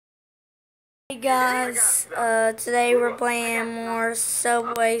Hey guys, today we're playing more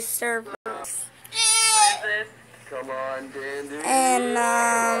Subway Surfers. Come on, Dandy. And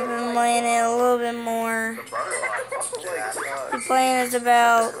I've been playing it a little bit more. The playing is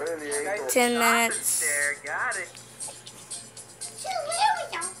about 10 minutes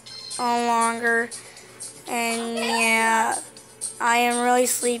or longer. And yeah, I am really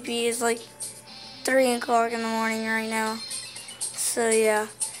sleepy. It's like 3 o'clock in the morning right now. So yeah,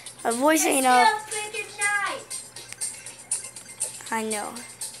 my voice ain't up. I know.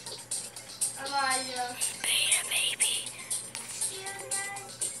 Beta baby.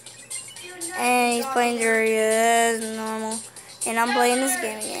 And he's playing dirty as normal. And I'm playing this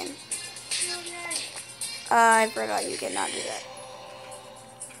game again. I forgot you cannot do that.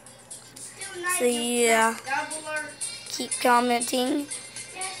 So yeah, keep commenting.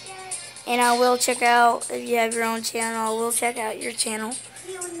 And I will check out, if you have your own channel, I will check out your channel.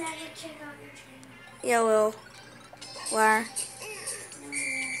 You'll never check out your channel. Yeah, I will. Why?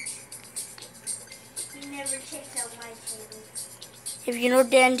 You never checked out my channel. If you know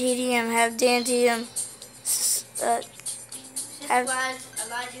Dan TDM, have Dan TDM have...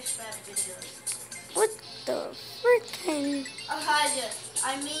 Elijah's fat videos. What the freaking... Elijah,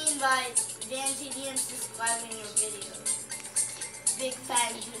 I mean by Dan TDM subscribing your videos. Big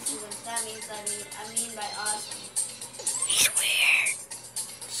fat juicy ones. That means I mean by awesome. He's weird.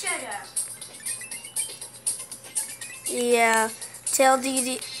 Shut up. Yeah, tell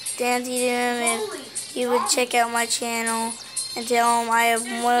Dan TDM if he would check out my channel and tell him I have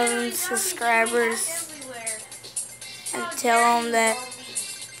 1 million subscribers and tell him that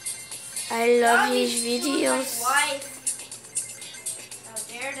I love his videos. How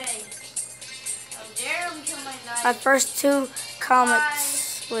dare they? How dare them kill my knife? My first 2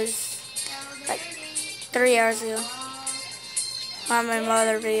 comments was like 3 hours ago on my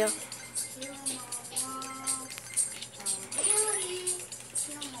mother video.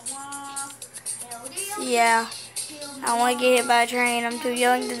 Yeah, I want to get hit by a train. I'm too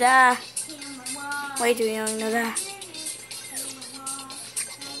young to die. Way too young to die.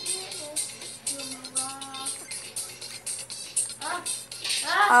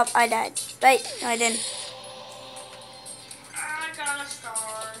 Oh, I died. Wait, no, I didn't. I got a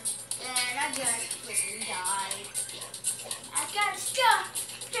star, and I just freaking died. I got a star,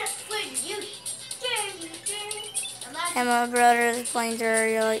 just when you And my brother is playing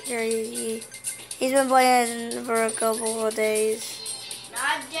dirty like crazy. He's been playing it for a couple of days.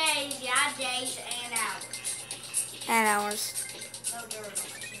 Not days, yeah, days and hours. And hours. No dirt on it.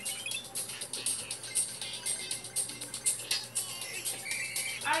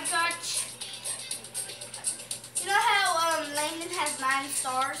 I got. You know how Landon has 9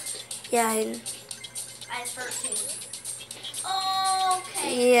 stars? Yeah, Hayden. I have 13.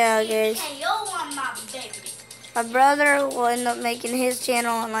 Okay. Yeah, guys. Hey, you want my baby? My brother will end up making his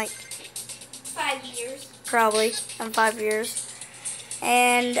channel in like 5 years. probably in 5 years.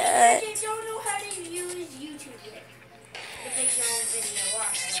 And They don't know how to use YouTube yet. To make their own video.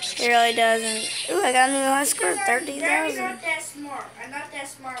 he really doesn't. Ooh, I got a new high score of They're 30,000. not that smart. I'm not that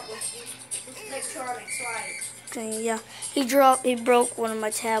smart with electronics, right? Okay, yeah, he broke one of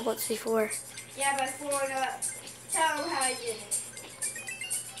my tablets before. Yeah, by throwing up. Tell him how I did it.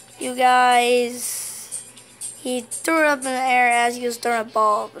 You guys, he threw it up in the air as he was throwing a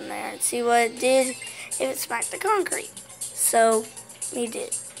ball up in there. And see what it did? It smacked the concrete. So, he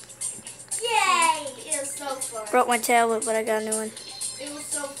did. Yay! It was so fun. Broke my tablet, but I got a new one. It was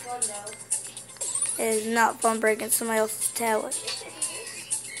so fun, though. It is not fun breaking somebody else's tablet.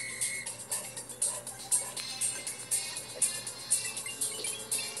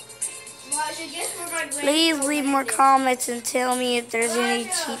 Please leave more comments and tell me if there's any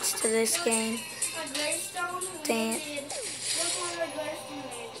cheats to this game. Damn.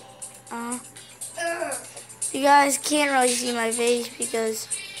 You guys can't really see my face because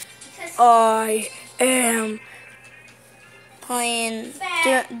I am playing,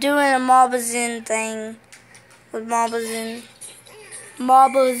 doing a Mobazin thing with Mobazin.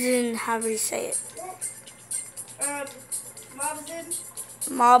 Mobazin, however you say it.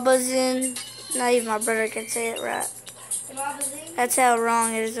 Mobazin. Not even my brother can say it right. That's how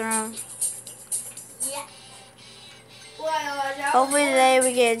wrong it is wrong. Yeah. Hopefully today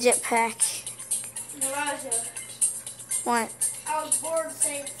we get a jetpack. Elijah, What? I was bored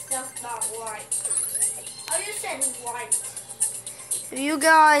saying stuff about white. I just said white. If you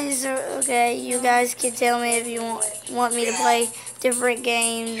guys are okay, you guys can tell me if you want me to play different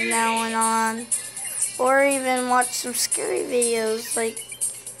games now and on, or even watch some scary videos like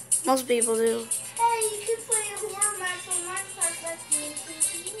most people do. Hey, you can play a horror match on Minecraft like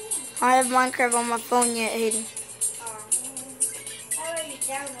I don't have Minecraft on my phone yet, Hayden. I already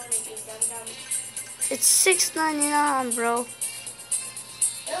downloaded it, dum-dum. It's $6.99, bro.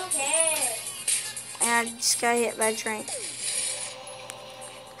 Okay. And I just got hit by a train.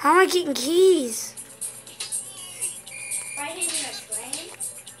 How am I getting keys? By hitting a train?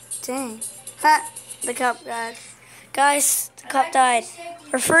 Dang. Ha! The cup died. Guys, the cup died.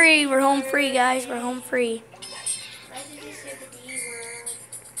 We're free. We're home free, guys. We're home free. Why did you say the D word?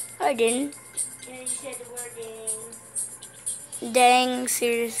 I didn't. Yeah, you said the word ding. Dang,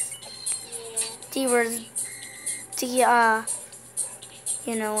 serious. Yeah. D words.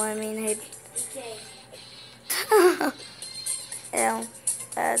 You know what I mean, Hayden. Okay. Ew.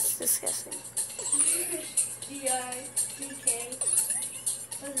 That's disgusting. D-I-D-K.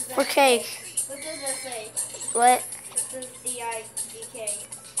 What does that For cake. say? What does that say? What? What does D-I-D-K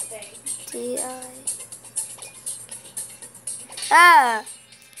say? D-I. Ah!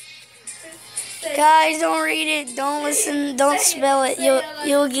 Say Guys, don't read it. Don't listen. Don't spell it.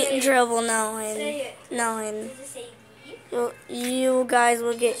 You'll get in trouble. No, Say Hayden. it. No, Hayden. Does it say D? You guys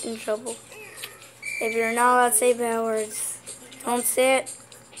will get in trouble if you're not allowed to say bad words. Don't say it.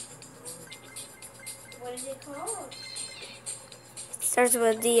 What is it called? It starts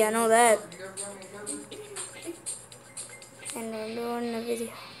with a D. I know that. And I'm doing a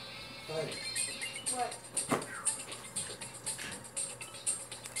video. What?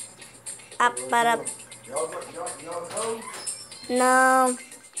 Up, but up. Y'all cold? No,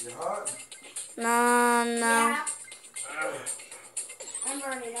 You hot? no. Yeah. I'm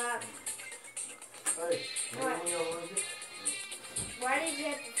burning up. Hey, What? you know what? Why did you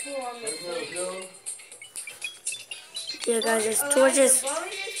have to fall on the Let's floor? go. Yeah, guys, there's torches. Why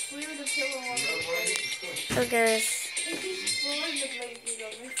would you just threw the pillow on my face? Look at this. He keeps throwing the blanket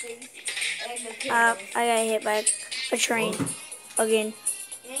on my face and the pillow. I got hit by a train again.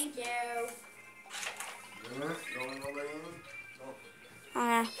 Thank you.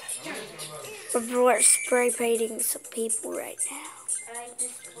 We're spray painting some people right now. I like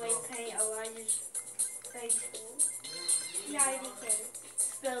this spray paint Elijah's face. Yeah, I can.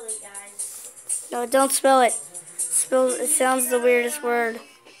 Spill it, guys. No, don't spell it. Spell it sounds the weirdest word.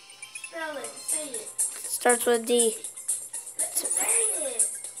 Spell it. Say it. Starts with a D. Say it.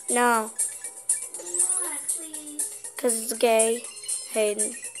 No, Come on, please. because it's gay.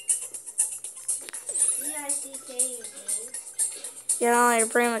 Hayden. D-I-C-K, okay? Yeah, you're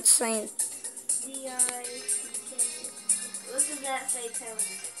pretty much saying D-I-C-K. What does that say, tell me?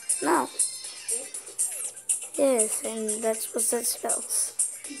 no. Yes, and that's what that spells.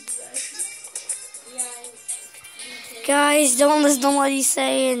 D-I-C-K. Guys, don't listen to what he's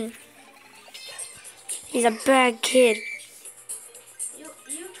saying. He's a bad kid. You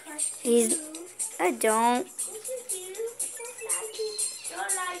cuss He's. too. I don't. Yes, you do.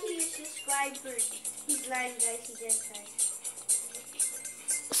 Don't lie to your subscribers. He's lying, guys. He just lied.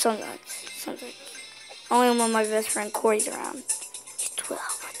 Sometimes. Only when my best friend Corey's around. He's 12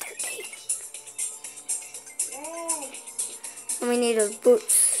 or 13. Yeah. And we need those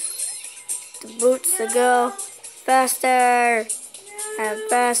boots. The boots to go faster. And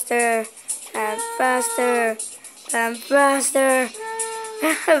faster. And faster. And faster.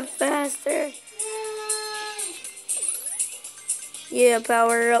 And faster. Yeah,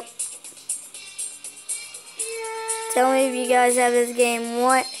 power up. Tell me if you guys have this game.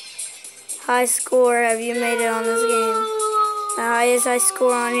 What high score have you made it on this game? The highest I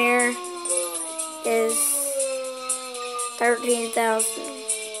score on here is 13,000.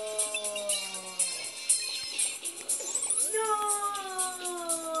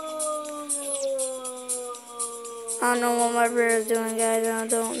 I don't know what my brother's doing, guys. I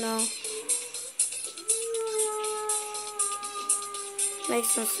don't know.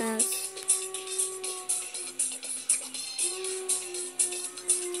 Makes no sense.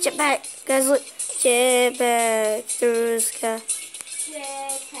 Jetpack, guys, look. Jetpack through the sky.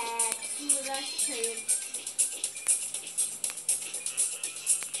 Jetpack. You would like to play it.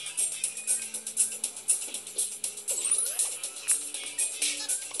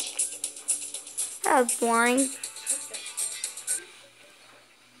 That was boring.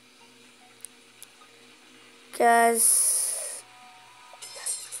 Guys,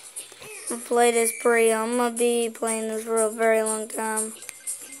 I'm gonna play this I'm gonna be playing this for a very long time.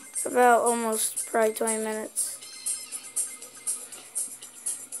 About almost probably 20 minutes.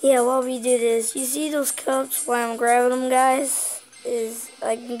 Yeah, while we do this, you see those cups while I'm grabbing them, guys? Is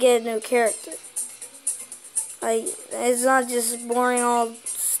I can get a new character. Like, it's not just boring old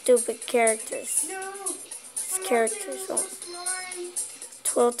stupid characters. No. It's characters.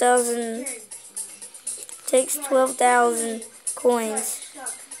 12,000. Takes 12,000 coins.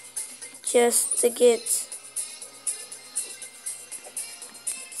 just to get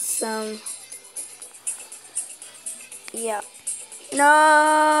some. Yeah.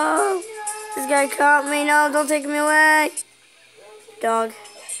 No! This guy caught me. No, don't take me away. Dog.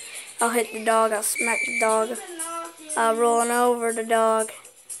 I'll hit the dog. I'll smack the dog. I'll roll over the dog.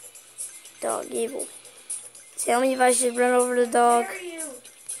 Dog evil. Tell me if I should run over the dog.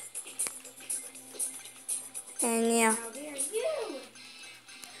 And yeah.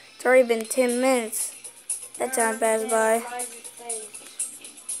 It's already been 10 minutes. That time passed by.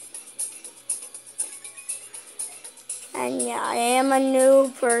 And yeah, I am a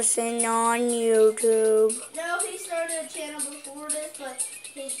new person on YouTube. No, he started a channel before this, but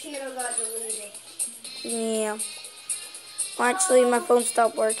his channel got deleted. Yeah. Well, actually, my phone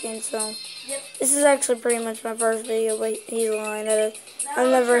stopped working, so. Yep. This is actually pretty much my first video, but he's lying. I've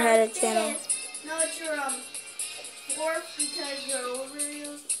never had a channel. No, it's your fourth because your old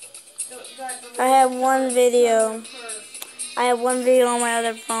videos got deleted. I have one video. I have one video on my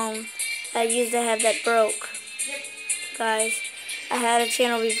other phone. I used to have that broke. Yep. Guys, I had a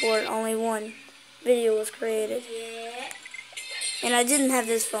channel before, only one video was created. Yeah. And I didn't have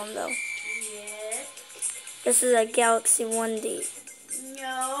this phone though. Yeah. This is a Galaxy 1D.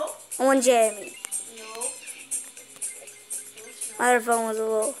 No. 1J, I mean. No. My other phone was a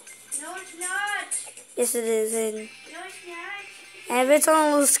little. No, it's not. Yes, it is. And No, it's not. if it's on a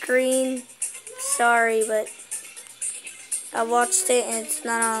little screen, sorry, but I watched it and it's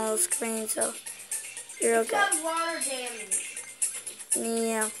not on a little screen, so you're okay. It's got water damage.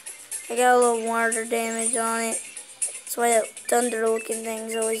 Yeah, I got a little water damage on it. That's why that thunder-looking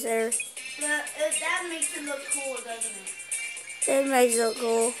thing's always there. But that makes it look cool, doesn't it? It makes it look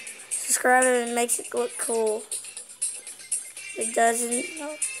cool. Subscribe and it makes it look cool. If it doesn't,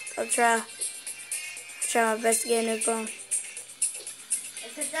 I'll try my best to get a new phone.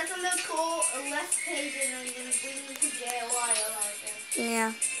 If it doesn't look cool, unless paid, then I'm going to bring you to jail. Why I like it. Yeah.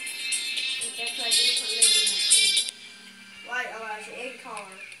 That's why I do for living too. White Elijah in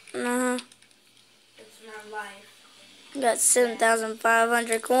collar. It's my life. Got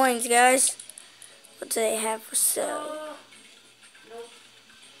 7,500 coins, guys. What do they have for sale? Nope.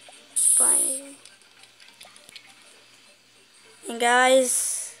 Fine. And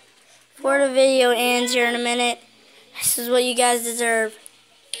guys, before the video ends here in a minute, this is what you guys deserve.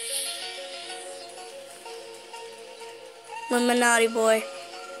 Liminote boy.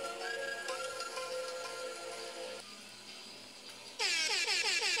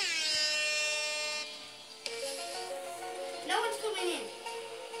 No one's coming in.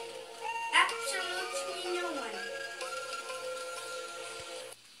 Absolutely no one.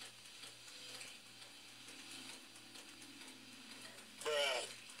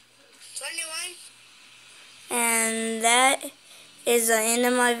 And that is the end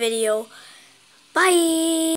of my video. Bye!